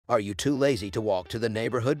Are you too lazy to walk to the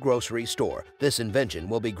neighborhood grocery store? This invention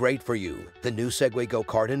will be great for you. The new Segway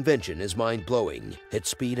GoKart invention is mind-blowing. Its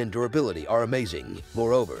speed and durability are amazing.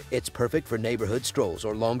 Moreover, it's perfect for neighborhood strolls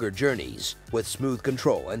or longer journeys. With smooth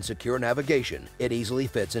control and secure navigation, it easily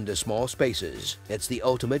fits into small spaces. It's the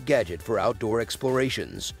ultimate gadget for outdoor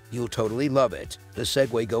explorations. You'll totally love it. The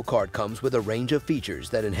Segway GoKart comes with a range of features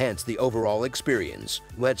that enhance the overall experience.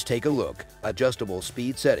 Let's take a look. Adjustable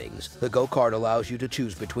speed settings. The GoKart allows you to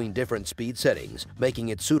choose between different speed settings, making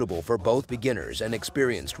it suitable for both beginners and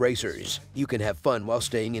experienced racers. You can have fun while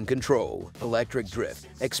staying in control. Electric drift.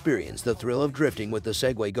 Experience the thrill of drifting with the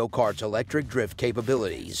Segway GoKart's electric drift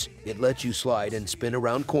capabilities. It lets you slide and spin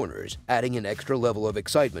around corners, adding an extra level of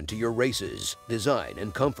excitement to your races. Design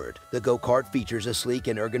and comfort. The GoKart features a sleek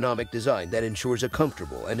and ergonomic design that ensures a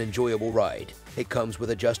comfortable and enjoyable ride. It comes with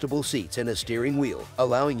adjustable seats and a steering wheel,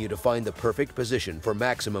 allowing you to find the perfect position for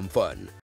maximum fun.